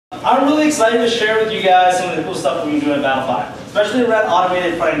I'm really excited to share with you guys some of the cool stuff we've been doing at Battlefy, especially around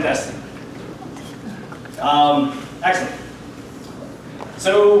automated front-end testing. Excellent.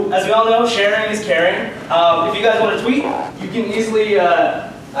 So, as we all know, sharing is caring. If you guys want to tweet, you can easily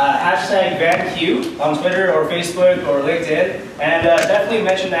hashtag VanQ on Twitter or Facebook or LinkedIn, and definitely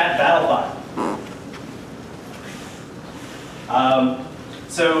mention that Battlefy.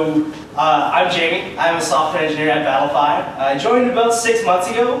 I'm Jamie. I'm a software engineer at Battlefy. I joined about 6 months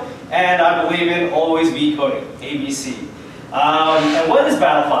ago, and I believe in always be coding, ABC. And what is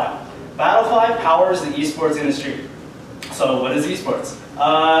Battlefy? Battlefy powers the eSports industry. So what is eSports?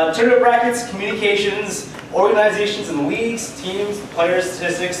 Tournament brackets, communications, organizations and leagues, teams, players,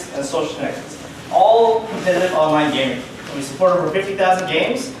 statistics, and social connections. All competitive online gaming. We support over 50,000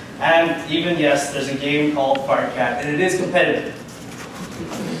 games, and even, yes, there's a game called Firecat, and it is competitive.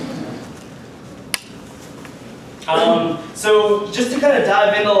 So just to kind of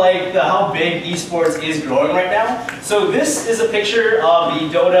dive into how big esports is growing right now. So this is a picture of the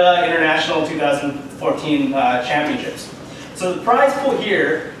DotA International 2014 Championships. So the prize pool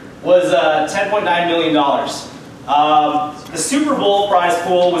here was $10.9 million. The Super Bowl prize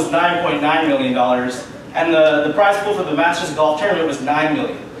pool was $9.9 million, and the prize pool for the Masters Golf Tournament was $9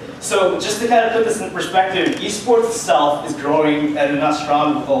 million. So just to kind of put this in perspective, esports itself is growing at an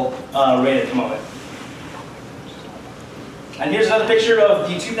astronomical rate at the moment. And here's another picture of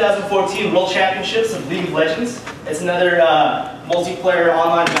the 2014 World Championships of League of Legends. It's another multiplayer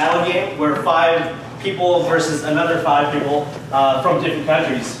online battle game where 5 people versus another 5 people from different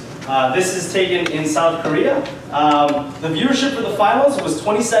countries. This is taken in South Korea. The viewership for the finals was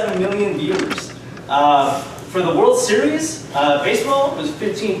 27 million viewers. For the World Series, baseball was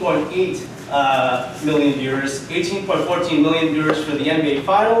 15.8 million viewers, 18.14 million viewers for the NBA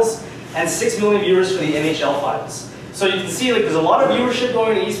Finals, and 6 million viewers for the NHL Finals. So you can see there's a lot of viewership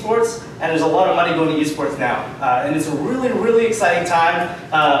going to esports, and there's a lot of money going to esports now. And it's a really, really exciting time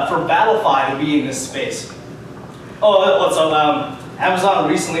for Battlefy to be in this space. Oh, also, Amazon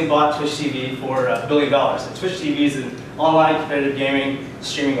recently bought Twitch TV for $1 billion. And Twitch TV is an online competitive gaming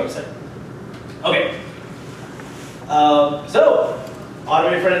streaming website. Okay. So,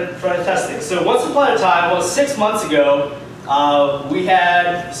 automated front-end testing. So once upon a time, well, 6 months ago, we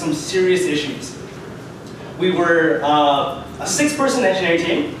had some serious issues. We were a 6-person engineering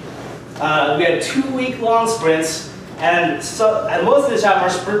team. We had 2-week-long sprints, and most of the time our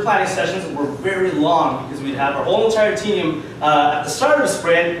sprint planning sessions were very long because we'd have our whole entire team at the start of the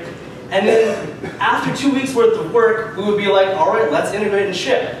sprint, and then after 2 weeks worth of work, we would be like, all right, let's integrate and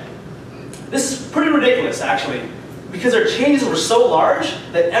ship. This is pretty ridiculous, actually, because our changes were so large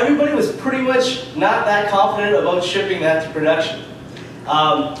that everybody was pretty much not that confident about shipping that to production.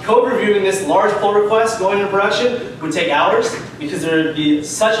 Code reviewing this large pull request going into production would take hours because there would be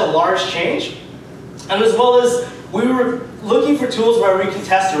such a large change. And as well as we were looking for tools where we can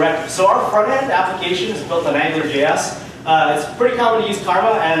test directives. So our front-end application is built on AngularJS. It's pretty common to use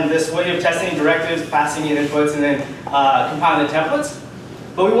Karma and this way of testing directives, passing in inputs, and then compiling the templates.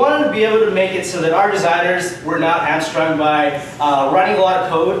 But we wanted to be able to make it so that our designers were not hamstrung by running a lot of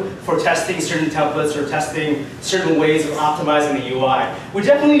code for testing certain templates or testing certain ways of optimizing the UI. We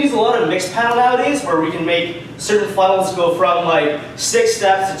definitely use a lot of mixed panel nowadays where we can make certain funnels go from 6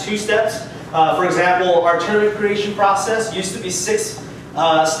 steps to 2 steps. For example, our tournament creation process used to be 6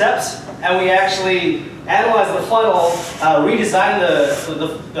 steps, and we actually analyzed the funnel, redesigned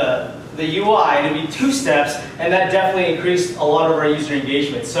the UI to be 2 steps, and that definitely increased a lot of our user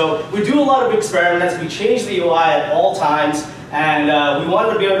engagement. So we do a lot of experiments, we change the UI at all times, and we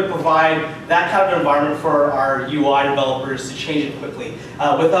wanted to be able to provide that kind of environment for our UI developers to change it quickly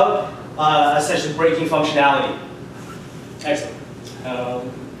without essentially breaking functionality. Excellent.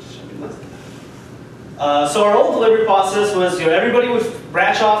 So our old delivery process was, everybody would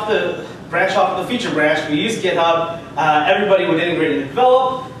branch off the feature branch. We used GitHub. Everybody would integrate and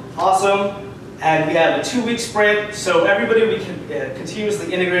develop. Awesome. And we have a 2-week sprint, so everybody would be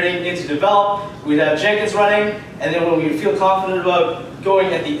continuously integrating into develop. We'd have Jenkins running, and then when we feel confident about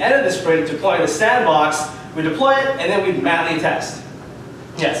going at the end of the sprint, deploying the sandbox, we deploy it, and then we'd manually test.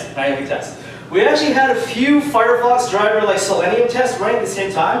 Yes, manually test. We actually had a few Firefox driver Selenium tests running at the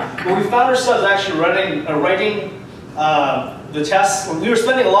same time, but we found ourselves actually writing the tests. We were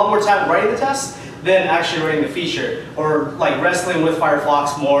spending a lot more time writing the tests than actually writing the feature, or wrestling with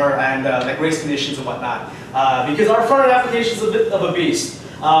Firefox more and race conditions and whatnot. Because our front-end application is a bit of a beast.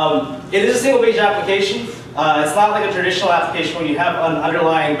 It is a single-page application. It's not like a traditional application where you have an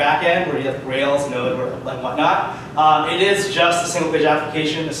underlying backend where you have Rails, Node, or whatnot. It is just a single-page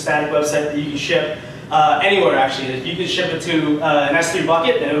application, a static website that you can ship anywhere actually. You could ship it to an S3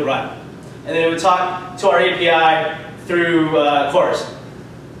 bucket and it would run. And then it would talk to our API through Chorus.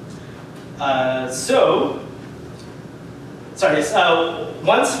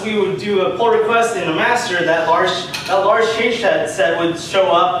 Once we would do a pull request in a master, that large change set would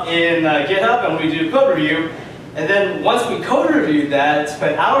show up in GitHub, and we do code review. And then once we code reviewed that,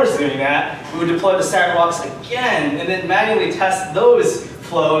 spent hours doing that, we would deploy the sandbox again, and then manually test those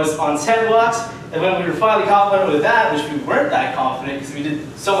flows on sandbox. And when we were finally confident with that, which we weren't that confident because we did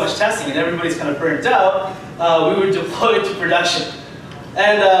so much testing and everybody's kind of burnt out, we would deploy it to production.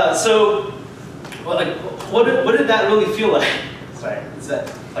 And what did that really feel like? Sorry, is that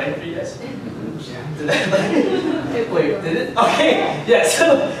playing for you guys? Yeah. Did that play? Wait, did it? Okay, yeah,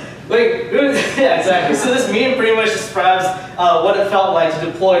 so, yeah, exactly. So this meme pretty much describes what it felt like to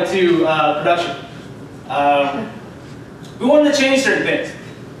deploy to production. We wanted to change certain things.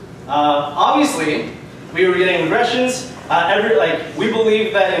 Obviously, we were getting regressions. We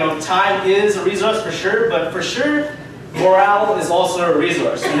believe that time is a resource for sure, but for sure, morale is also a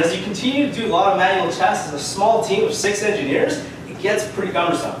resource. And as you continue to do a lot of manual tests as a small team of 6 engineers, it gets pretty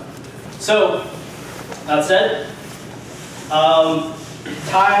cumbersome. So, that said,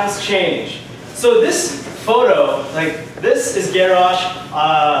 times change. So this photo, this is Garrosh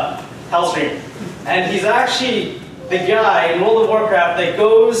Hellstream. And he's actually the guy in World of Warcraft that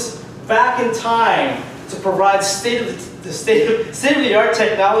goes back in time to provide state-of-the-art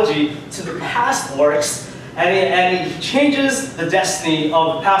technology to the past orcs, and he changes the destiny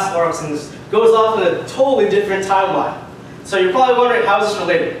of the past orcs and goes off in a totally different timeline. So you're probably wondering, how is this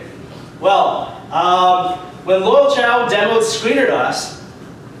related? Well, when Loyal Chow demoed Screener to us,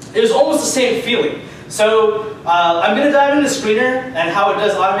 it was almost the same feeling. So I'm going to dive into Screener and how it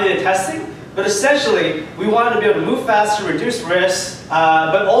does automated testing. But essentially, we wanted to be able to move faster, reduce risks,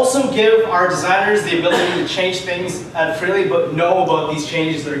 but also give our designers the ability to change things freely, but know about these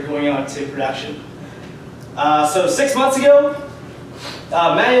changes that are going on to production. So 6 months ago,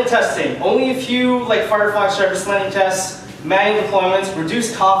 manual testing. Only a few Firefox surface landing tests, manual deployments,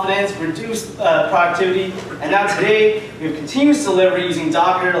 reduced confidence, reduced productivity. And now today, we have continuous delivery using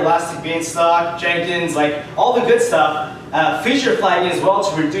Docker, Elastic Beanstalk, Jenkins, all the good stuff. Feature flagging as well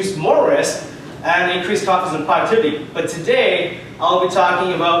to reduce more risk and increase confidence and productivity. But today, I'll be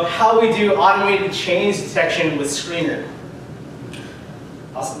talking about how we do automated change detection with Screener.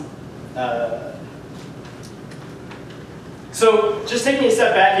 Awesome. So just taking a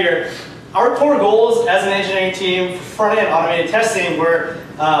step back here, our core goals as an engineering team for front-end automated testing were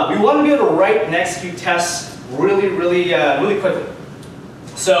we want to be able to write and execute tests really quickly.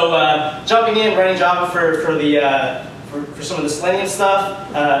 So jumping in, running Java for some of the Selenium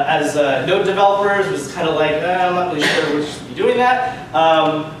stuff as Node developers was kind of I'm not really sure we should be doing that.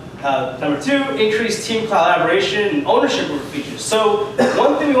 Number 2, increase team collaboration and ownership over features. So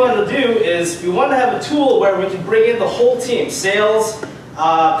one thing we wanted to do is we wanted to have a tool where we can bring in the whole team, sales,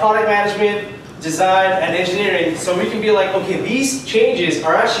 product management, design, and engineering, so we can be like, okay, these changes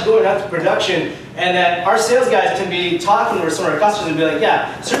are actually going out to production, and that our sales guys can be talking with some of our customers and be like,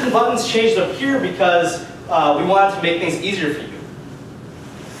 yeah, certain buttons changed up here because we wanted to make things easier for you.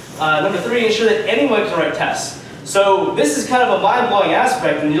 Number 3, ensure that anyone can write tests. So this is kind of a mind-blowing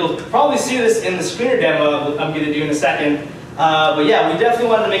aspect, and you'll probably see this in the Screener demo I'm going to do in a second. But yeah, we definitely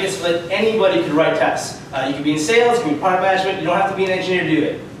wanted to make it so that anybody could write tests. You could be in sales, you could be in product management, you don't have to be an engineer to do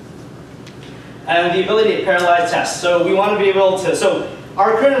it. And the ability to parallelize tests. So we want to be able to, so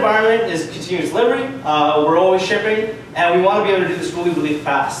our current environment is continuous delivery, we're always shipping, and we want to be able to do this really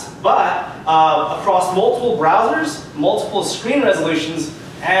fast. But across multiple browsers, multiple screen resolutions,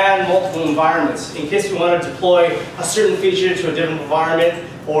 and multiple environments, in case we want to deploy a certain feature to a different environment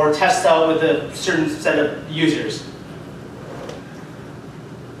or test out with a certain set of users.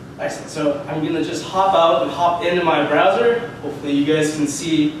 Excellent. So I'm going to just hop out and hop into my browser. Hopefully you guys can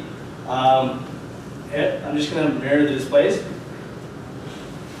see it. I'm just going to mirror the displays.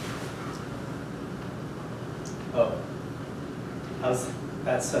 Oh,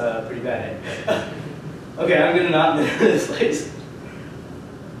 that's pretty bad. Okay, I'm going to not mirror the displays.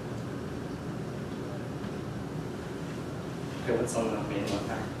 Okay, what's on the main one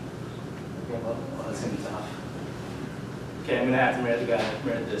there? Okay, well, that's going to be tough. Okay, I'm going to have to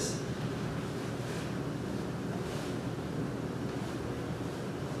mirror this.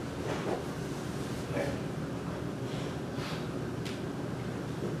 Okay.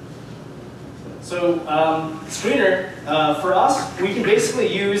 So, Screener, for us, we can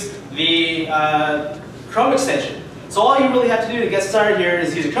basically use the Chrome extension. So all you really have to do to get started here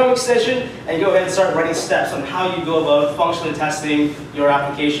is use a Chrome extension and go ahead and start writing steps on how you go about functionally testing your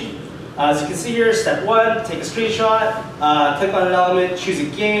application. As you can see here, step 1, take a screenshot, click on an element, choose a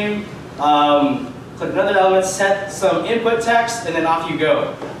game, click another element, set some input text, and then off you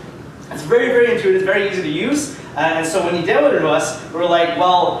go. It's very, very intuitive, very easy to use. And so when you demoed it to us, we were like,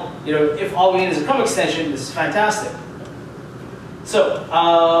 well, if all we need is a Chrome extension, this is fantastic. So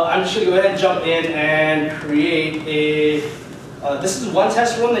I'm just going to go ahead and jump in and create a, this is one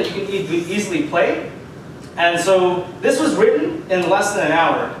test run that you can easily play. And so this was written in less than an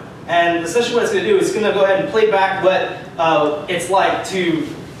hour. And essentially what it's going to do is it's going to go ahead and play back what it's like to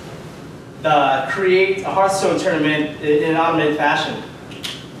create a Hearthstone tournament in an automated fashion.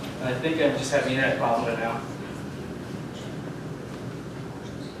 And I think I just have the internet problem right now.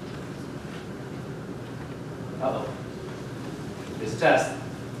 Uh-oh. Here's a test.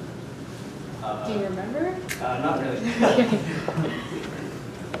 Do you remember? Not really.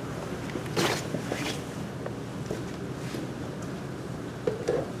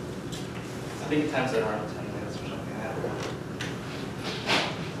 I think it times it around 10 minutes or something like that.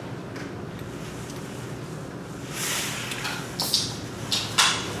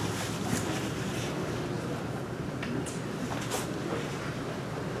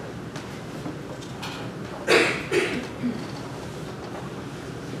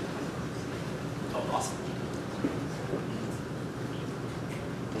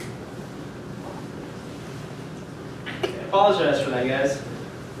 Apologize for that, guys.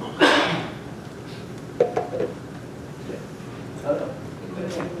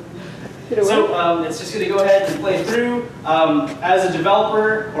 So it's just going to go ahead and play through. As a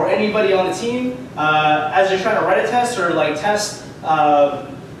developer or anybody on the team, as you're trying to write a test or test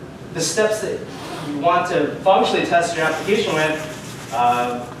the steps that you want to functionally test your application with,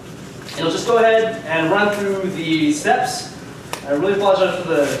 it'll just go ahead and run through the steps. I really apologize for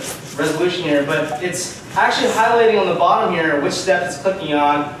the resolution here, but it's actually highlighting on the bottom here which step it's clicking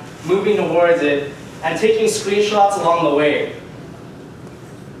on, moving towards it, and taking screenshots along the way.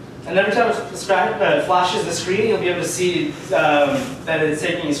 And every time it flashes the screen, you'll be able to see that it's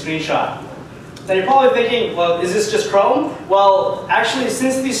taking a screenshot. Now you're probably thinking, well, is this just Chrome? Well, actually,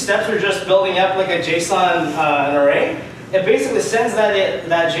 since these steps are just building up like a JSON an array, it basically sends that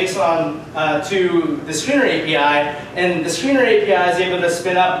JSON to the Screener API, and the Screener API is able to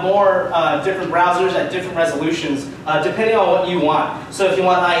spin up more different browsers at different resolutions, depending on what you want. So if you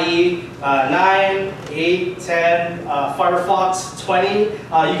want IE 9, 8, 10, Firefox 20, you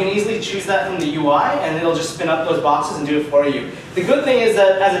can easily choose that from the UI, and it'll just spin up those boxes and do it for you. The good thing is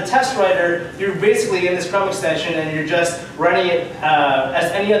that as a test writer, you're basically in this Chrome extension, and you're just running it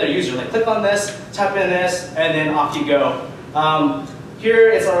as any other user. Like click on this, type in this, and then off you go.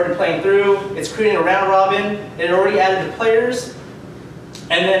 Here it's already playing through, it's creating a round robin, it already added the players,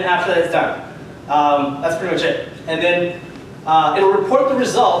 and then after that it's done. That's pretty much it. And then it'll report the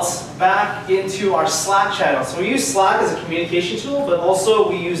results back into our Slack channel. So we use Slack as a communication tool, but also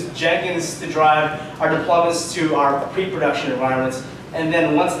we use Jenkins to drive our deployments to our pre-production environments. And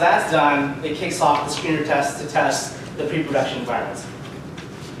then once that's done, it kicks off the screener test to test the pre-production environments.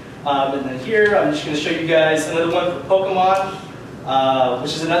 And then here, I'm just going to show you guys another one for Pokemon,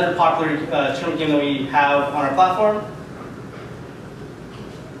 which is another popular tournament game that we have on our platform.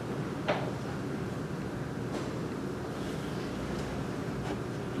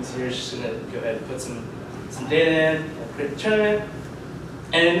 So here's just going to go ahead and put some data in, and create the tournament.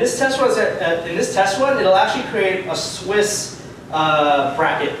 And in this test run, it'll actually create a Swiss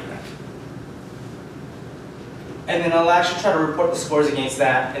bracket. And then it'll actually try to report the scores against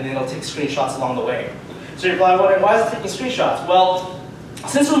that, and then it'll take screenshots along the way. So you're probably wondering, why is it taking screenshots? Well,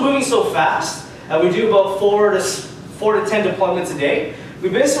 since we're moving so fast, we do about 4 to 10 deployments a day, we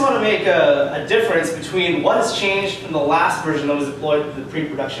basically want to make a difference between what has changed from the last version that was deployed to the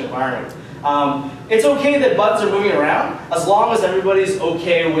pre-production environment. It's okay that buttons are moving around, as long as everybody's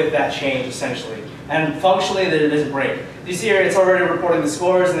okay with that change, essentially. And functionally, that it doesn't break. You see here, it's already reporting the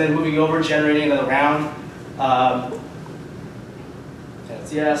scores, and then moving over, generating another round.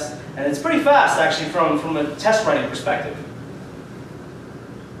 That's yes, and it's pretty fast actually from a test writing perspective.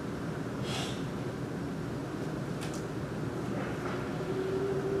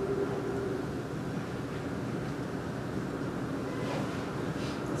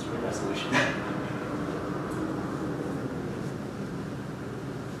 That's for resolution.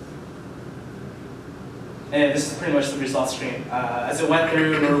 And this is pretty much the results screen. As it went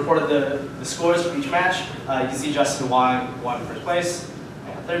through and reported the scores for each match, you can see Justin won first place,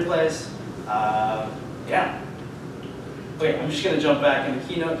 and third place. Yeah. Okay, I'm just going to jump back into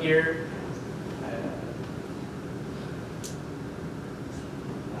Keynote here.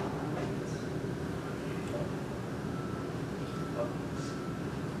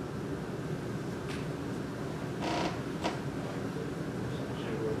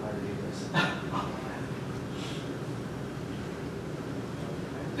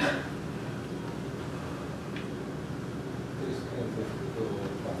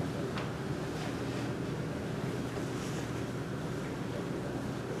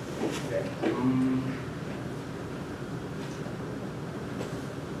 Okay.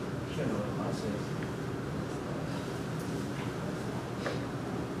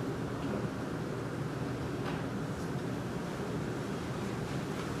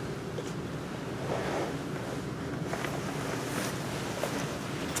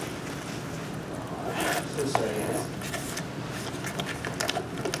 So sorry.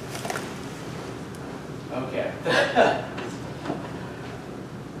 Okay. Yeah,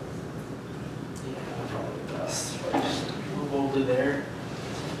 probably best. Just move over there.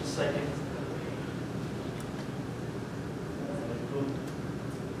 Just a second.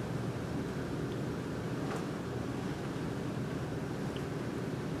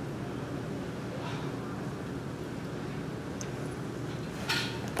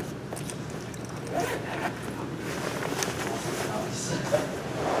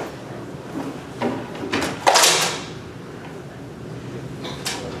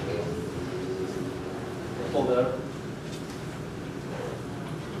 Hold it up.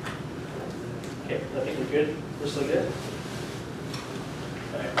 Okay, I think we're good. We're still good.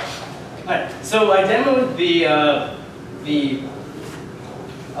 Alright, so I demoed the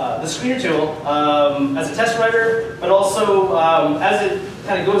screener tool as a test writer, but also as it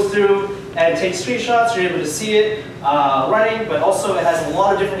kind of goes through and takes screenshots, you're able to see it running, but also it has a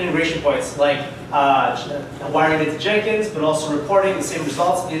lot of different integration points, like wiring it into Jenkins, but also reporting the same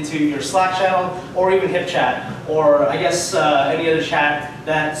results into your Slack channel, or even HipChat, or I guess any other chat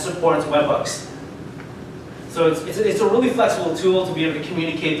that supports webhooks. So it's a really flexible tool to be able to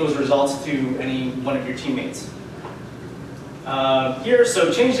communicate those results to any one of your teammates. Here,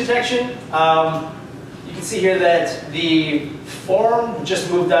 so change detection. You can see here that the form just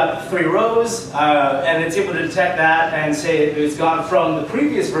moved up 3 rows, and it's able to detect that and say it's gone from the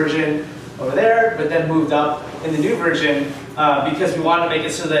previous version over there, but then moved up in the new version because we want to make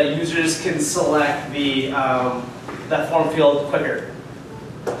it so that users can select the that form field quicker.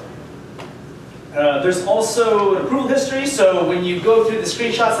 There's also an approval history, so when you go through the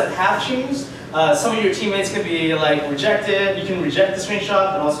screenshots that have changed, some of your teammates can be like rejected. You can reject the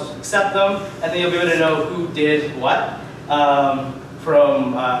screenshot and also accept them, and then you'll be able to know who did what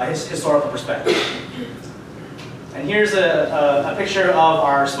from a historical perspective. And here's a picture of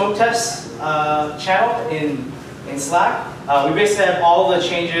our smoke test channel in Slack. We basically have all the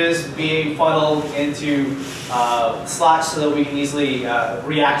changes being funneled into Slack so that we can easily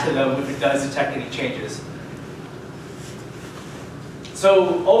react to them if it does detect any changes.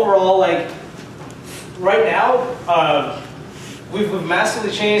 So overall, like right now, we've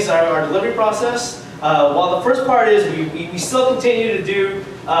massively changed our delivery process. While the first part is we still continue to do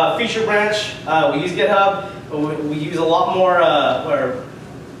feature branch. We use GitHub. We use a lot more,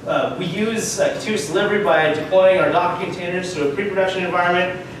 we use continuous delivery by deploying our Docker containers to a pre-production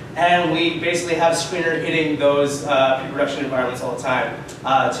environment, and we basically have Screener hitting those pre-production environments all the time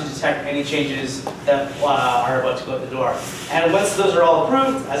to detect any changes that are about to go out the door. And once those are all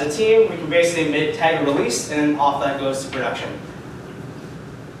approved, as a team, we can basically tag a release, and off that goes to production.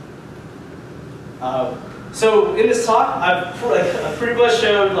 So in this talk, I've pretty much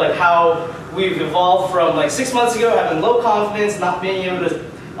showed like how we've evolved from like 6 months ago having low confidence, not being able to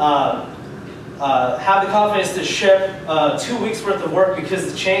have the confidence to ship 2 weeks worth of work because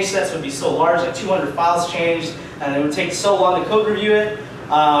the change sets would be so large, like 200 files changed, and it would take so long to code review it.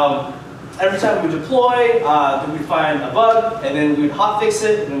 Every time we deploy, then we'd find a bug, and then we'd hotfix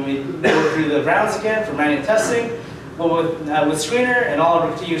it, and then we'd go through the rounds again for manual testing. But with Screener and all of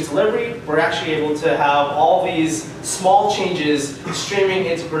our continuous delivery, we're actually able to have all these small changes streaming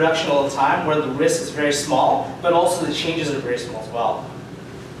into production all the time, where the risk is very small, but also the changes are very small as well.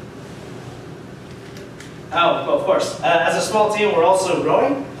 Oh, of course. As a small team, we're also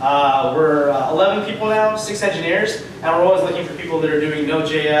growing. We're 11 people now, 6 engineers, and we're always looking for people that are doing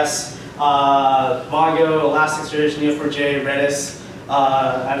Node.js, Mongo, Elasticsearch, Neo4j, Redis,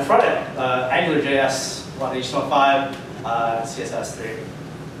 and front-end, AngularJS, HTML5, CSS3.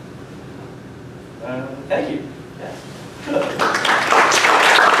 Thank you. Yeah. Good.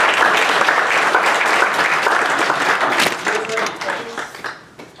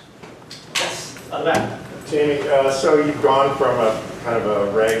 Yes, on the back. Jamie, so you've gone from a kind of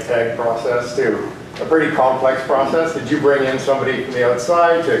a ragtag process to a pretty complex process. Did you bring in somebody from the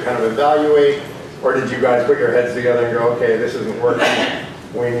outside to kind of evaluate, or did you guys put your heads together and go, okay, this isn't working,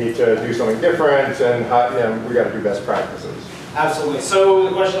 we need to do something different, and we got to do best practices? Absolutely. So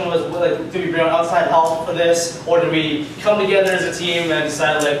the question was, like, do we bring outside help for this, or do we come together as a team and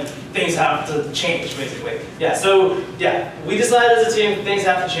decide like things have to change, basically? Yeah. So yeah, we decided as a team things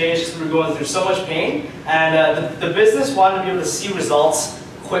have to change because we're going through so much pain, and the business wanted to be able to see results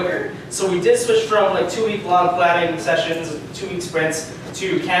quicker. So we did switch from like 2-week-long planning sessions, 2-week sprints,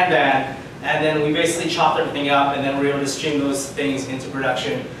 to Kanban, and then we basically chopped everything up, and then we were able to stream those things into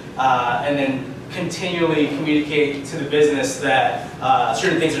production, and then continually communicate to the business that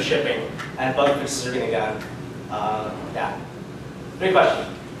certain things are shipping and bug fixes are getting done. Yeah. Great question.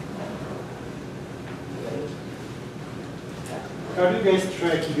 How do you guys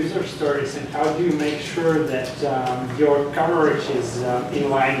track user stories, and how do you make sure that your coverage is in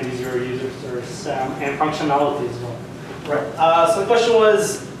line with your user stories and functionality as well? Right. So the question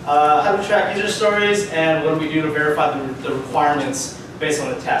was, how do we track user stories, and what do we do to verify the requirements based on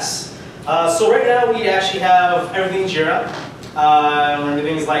the tests? So right now we actually have everything in Jira.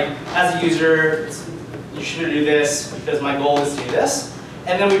 Everything's like, as a user, you should do this because my goal is to do this.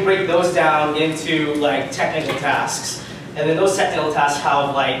 And then we break those down into like technical tasks. And then those technical tasks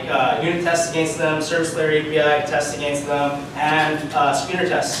have like unit tests against them, service layer API tests against them, and screener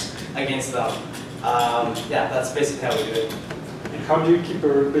tests against them. Yeah, that's basically how we do it. And how do you keep a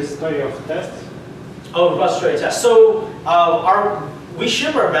repository of tests? Oh, repository tests. So we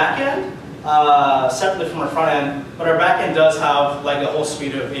ship our backend separately from our front end, but our backend does have like a whole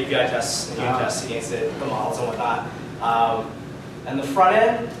suite of API tests and unit tests against it, the models and whatnot. And the front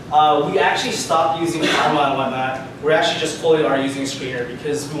end, we actually stopped using Karma and whatnot. We're actually just fully are using Screener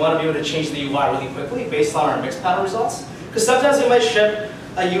because we want to be able to change the UI really quickly based on our mixed panel results. Because sometimes we might ship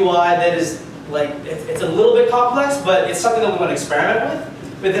a UI that is like, it's a little bit complex, but it's something that we want to experiment with.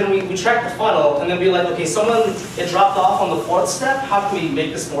 But then we track the funnel and then be like, okay, it dropped off on the 4th step. How can we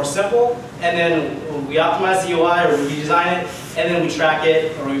make this more simple? And then we optimize the UI or we redesign it, and then we track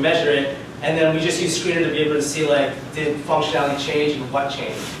it or we measure it. And then we just use Screener to be able to see, like, did functionality change and what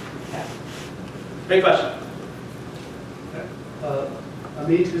changed? Yeah. Great question.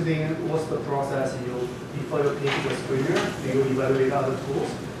 Amazing, what's the process before you take the screener, you evaluate other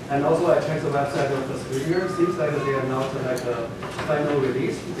tools? And also I checked the website of the screener, seems like they are not like a final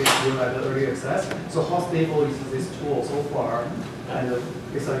release, they still like early access. So how stable is this tool so far? And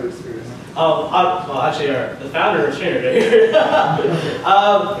based on your experience? Well, actually, the founder of Screener right here.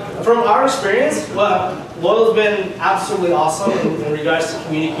 From our experience, Loyal's been absolutely awesome in regards to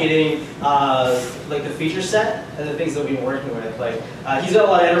communicating like the feature set and the things that we've been working with. Like he's got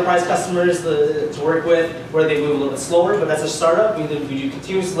a lot of enterprise customers to work with where they move a little bit slower, but as a startup, we do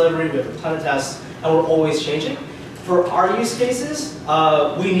continuous delivery, we have a ton of tests, and we're always changing. For our use cases,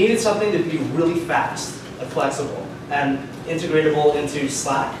 we needed something to be really fast and flexible and integratable into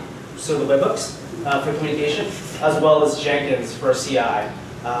Slack, so the webhooks for communication, as well as Jenkins for CI.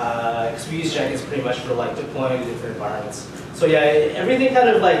 Because we use Jenkins pretty much for like deploying different environments. So yeah, everything kind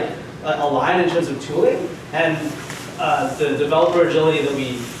of like aligned in terms of tooling, and the developer agility that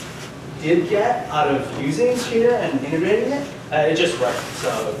we did get out of using Screener and integrating it, it just worked.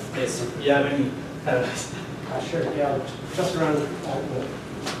 So you have any kind of sure, yeah, just around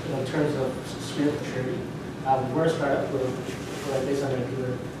in terms of Screener maturity. We're a startup, we're based on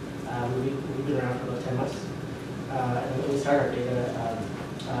Vancouver. We've been around for about 10 months. And we started our data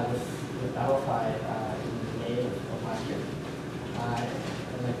with Battlefy in May of last year.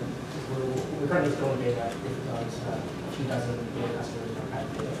 And like, we're currently still in beta with a few dozen beta customers in our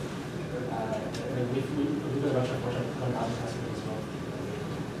private data. And we've got a bunch of Fortune 1000 customers as well.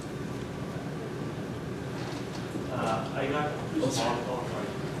 I got two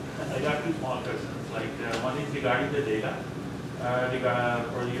small questions. Like one is regarding the data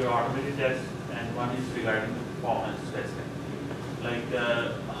for your automated tests, and one is regarding the performance testing. Like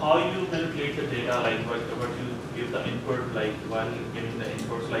how you manipulate the data, like what you give the input, like while giving the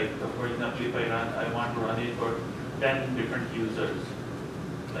inputs, like for example, if I want to run it for 10 different users,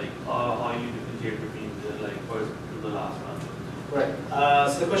 like how you differentiate between the like first to the last one. Right.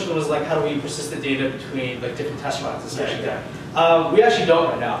 So the question was like, how do we persist the data between like different test runs? Essentially, Yeah. We actually don't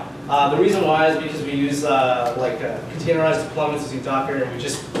right now. The reason why is because we use containerized deployments using Docker, and we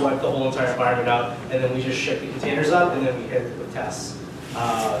just wipe the whole entire environment out, and then we just ship the containers up, and then we hit it with tests.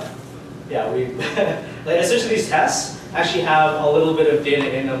 Yeah, we like essentially these tests actually have a little bit of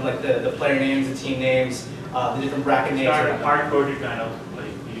data in them, like the player names, the team names, the different bracket names. Hard-coded kind of,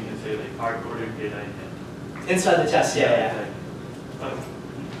 like you can say, like hard-coded data in it. Inside the test, yeah.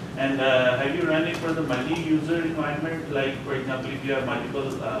 And have you run it for the multi-user environment? Like, for example, if you have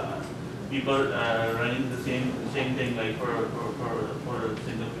multiple people running the same thing, like for a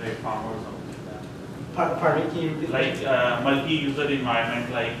single platform or something like that. Pardon me, can you repeat? Like multi-user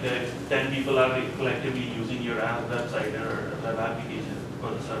environment, like 10 people are collectively using your website or web application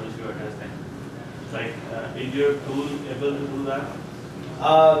for the service you are testing. Like, is your tool able to do that?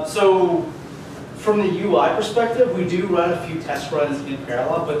 So from the UI perspective, we do run a few test runs in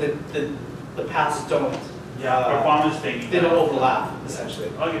parallel, but the paths don't. Performance thing. They don't overlap, essentially.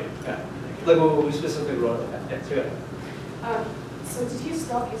 Okay. Yeah. Like what we specifically wrote to it. So did you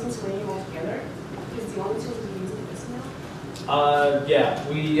stop using Selenium altogether? Because the only tool you're using is now? Yeah,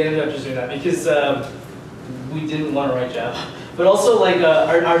 we ended up just doing that because we didn't want to write Java. But also, like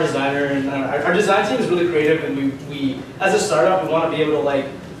our designer and our design team is really creative, and we as a startup, we want to be able to like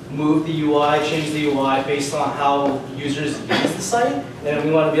move the UI, change the UI based on how users use the site, and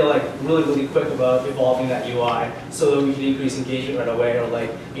we want to be like really quick about evolving that UI so that we can increase engagement right away, or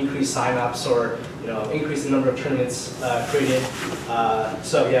like increase signups, or increase the number of tournaments created.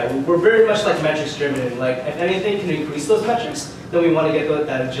 So yeah, we're very much like metrics driven, and like if anything can increase those metrics, then we want to get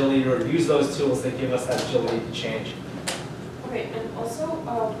that agility or use those tools that give us that agility to change. Okay, and also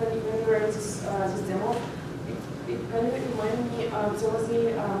when you were in this demo, it kind of reminded me of there was a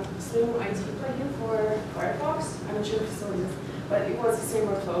Slim ID plugin for Firefox. I'm not sure if it still is, but it was the same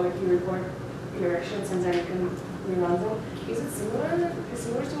workflow. Like you record your actions and then you can rerun them. Is it a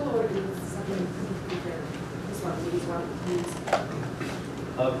similar tool, or is it something different? This one,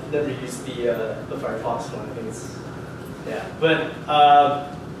 I've never used the Firefox one. I think it's but.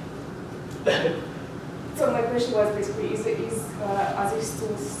 So my question was basically, are these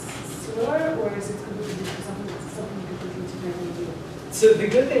tools similar, or is it completely different, something completely different? So the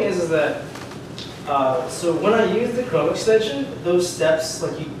good thing is that so when I use the Chrome extension, those steps,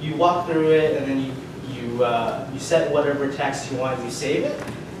 like you walk through it and then you set whatever text you want and you save it.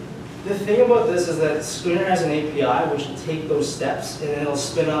 The thing about this is that Screener has an API which will take those steps and then it'll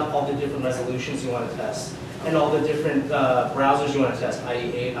spin up all the different resolutions you want to test and all the different browsers you want to test,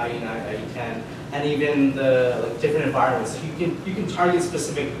 IE8, IE9, IE10, and even the different environments. So you can target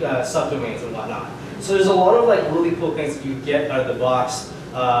specific subdomains and whatnot. So there's a lot of really cool things that you get out of the box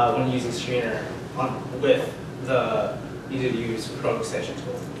when using Screener with the easy-to-use Chrome extension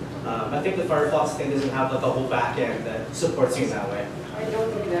tool. I think the Firefox thing doesn't have a whole backend that supports you in that way. I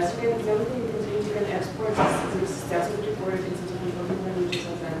don't think that's the only thing you can do. You can export this stats report into different programming languages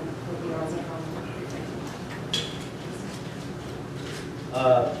and then put the odds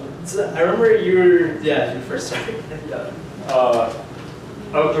So I remember you were first, sorry.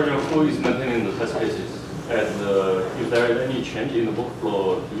 Actually, who is maintaining the test cases? And if there is any change in the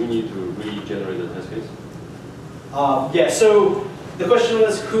workflow, do you need to regenerate the test case? Yeah, so the question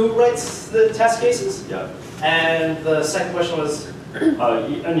was who writes the test cases? Yeah. And the second question was?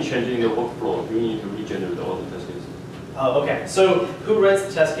 Any change in the workflow, do you need to regenerate all the test cases? Okay, so who writes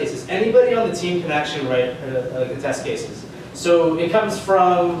the test cases? Anybody on the team can actually write the test cases. So it comes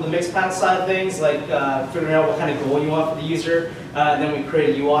from the mixed panel side of things, like figuring out what kind of goal you want for the user, and then we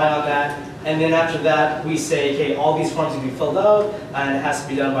create a UI on that. And then after that, we say, okay, all these forms need to be filled out, and it has to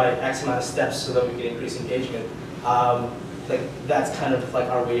be done by X amount of steps so that we can increase engagement. That's kind of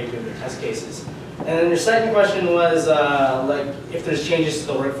our way of doing the test cases. And then your second question was if there's changes to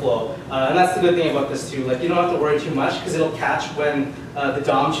the workflow. And that's the good thing about this too. You don't have to worry too much because it'll catch when the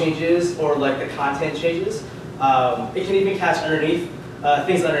DOM changes or the content changes. It can even catch underneath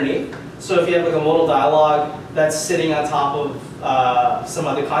things underneath. So if you have a modal dialog that's sitting on top of some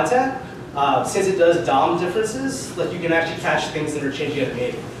other content, since it does DOM differences, you can actually catch things that are changing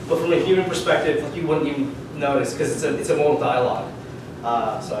underneath. But from a human perspective, you wouldn't even notice because it's a modal dialog.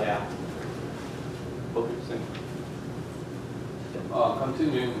 So yeah. Okay, thank you.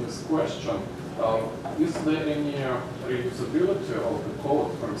 Continuing this question, is there any reusability of the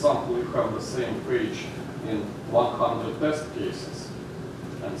code? For example, you have the same page in 100 test cases,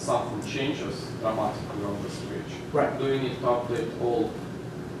 and something changes dramatically on this page. Right. Do you need to update all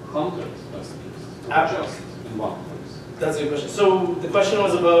 100 test cases, or just in one place? That's a good question. So the question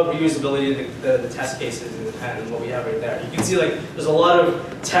was about reusability of the test cases and what we have right there. You can see there's a lot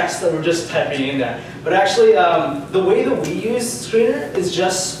of text that we're just typing in there. But actually, the way that we use Screener is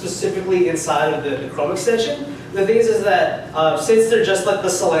just specifically inside of the Chrome extension. The thing is that since they're just the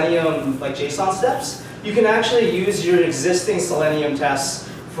Selenium JSON steps, you can actually use your existing Selenium tests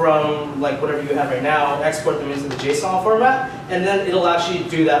from whatever you have right now, export them into the JSON format, and then it'll actually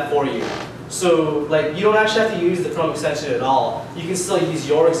do that for you. So you don't actually have to use the Chrome extension at all. You can still use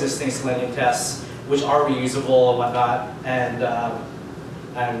your existing Selenium tests, which are reusable and whatnot, and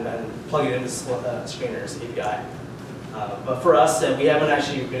plug it into Screener's API. But for us, we haven't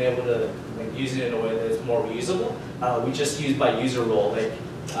actually been able to use it in a way that is more reusable. We just use by user role.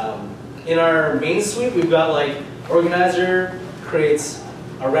 In our main suite, we've got organizer creates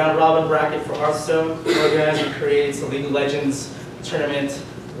a round robin bracket for Hearthstone. Organizer creates a League of Legends tournament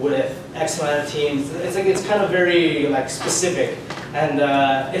with X amount of teams. It's kind of very specific. And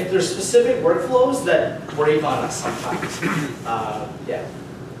if there's specific workflows that break on us sometimes, yeah.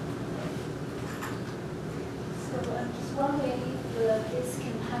 So I'm just wondering if this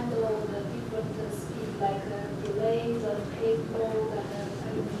can handle the different speed, like delays or page mode and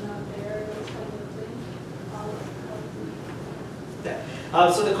timing not there, those kind of things.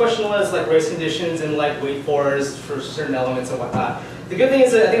 Yeah. So the question was like race conditions and like wait for certain elements and whatnot. The good thing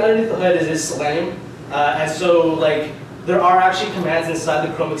is that I think underneath the hood is Selenium, and so like there are actually commands inside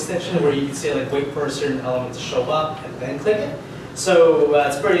the Chrome extension where you can say like wait for a certain element to show up and then click it. So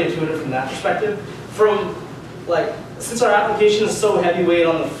it's pretty intuitive from that perspective. From like since our application is so heavyweight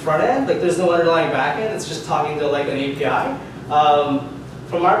on the front end, like there's no underlying backend, it's just talking to like an API.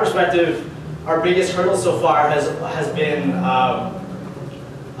 From our perspective, our biggest hurdle so far has been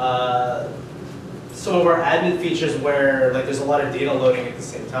some of our admin features where like there's a lot of data loading at the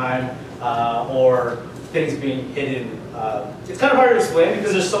same time, or things being hidden. It's kind of hard to explain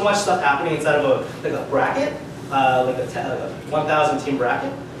because there's so much stuff happening inside of a bracket, like a 1,000 team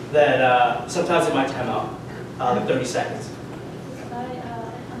bracket, that sometimes it might time out like 30 seconds. I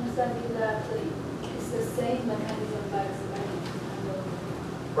understand that it's the same mechanism like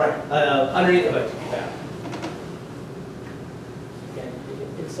Right, underneath the hood. Yeah.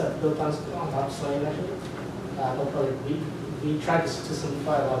 It's built on top of Selenium actually. But we tried to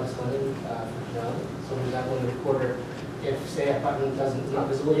simplify a lot of Selenium functionality. So for example, in the recorder, if say a button is not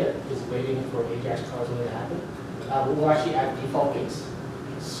visible yet, is waiting for Ajax call something to happen, we'll actually add default gates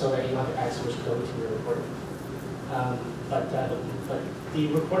so that you don't have to add source code to your recorder. But the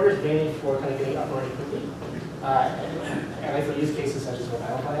recorder is mainly for kind of getting up and running quickly, and for use cases such as what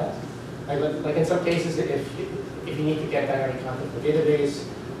Battlefy has. Like in some cases, if you need to get dynamic content from the database,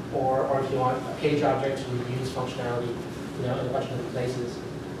 or if you want a page object to reuse functionality, in a bunch of different places,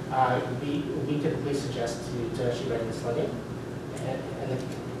 we typically suggest to actually write in Selenium,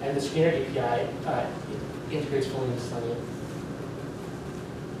 and the Screener API integrates fully into Selenium.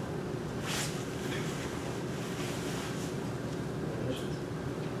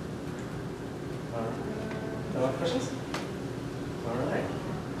 No more questions? All right.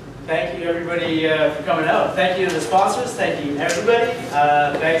 Thank you, everybody, for coming out. Thank you to the sponsors. Thank you, everybody.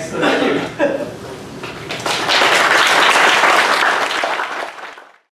 Thanks. Thank you.